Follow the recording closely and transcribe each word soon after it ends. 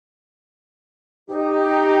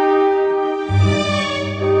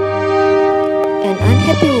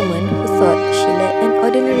unhappy woman who thought she led an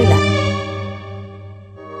ordinary life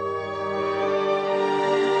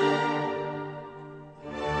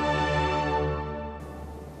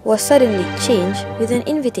was suddenly changed with an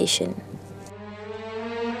invitation.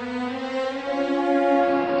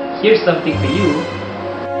 Here's something for you.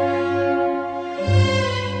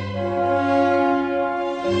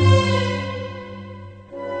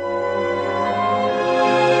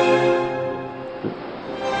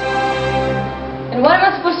 And what am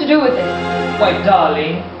I supposed to do with it? Why,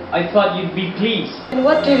 darling, I thought you'd be pleased. And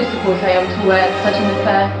what do you suppose I am to wear at such an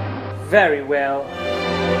affair? Very well.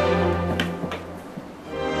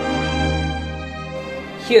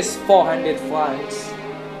 Here's 400 francs.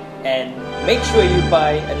 And make sure you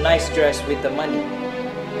buy a nice dress with the money.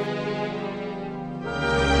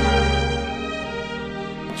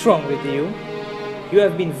 What's wrong with you? You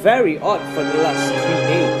have been very odd for the last 3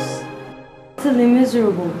 days. Utterly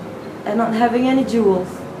miserable, and not having any jewels,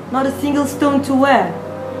 not a single stone to wear.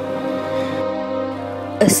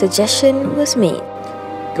 A suggestion was made.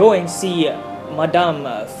 Go and see Madame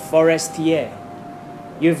Forestier.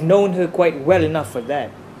 You've known her quite well enough for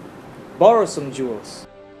that. Borrow some jewels.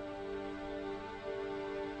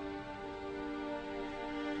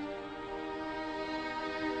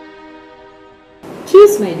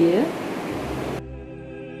 Choose, my dear.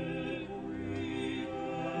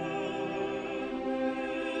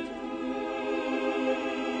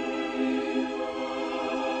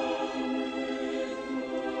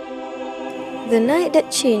 The night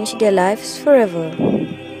that changed their lives forever.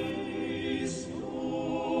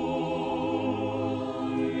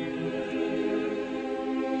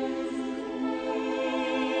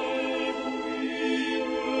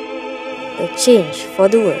 The change for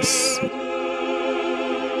the worse.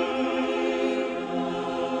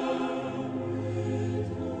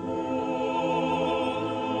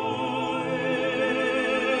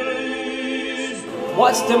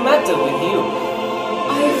 What's the matter with you?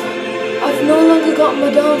 I've no longer got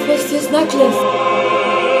Madame Forestier's necklace.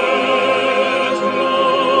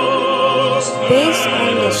 Based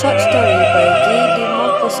on the short story by Guy De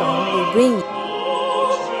Maupassant, we bring you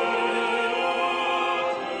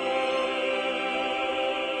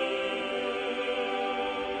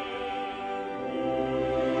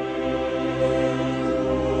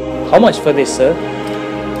How much for this, sir?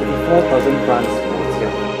 4,000 francs,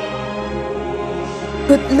 monsieur.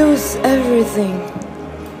 Could lose everything.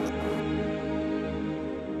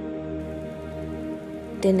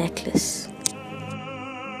 the necklace.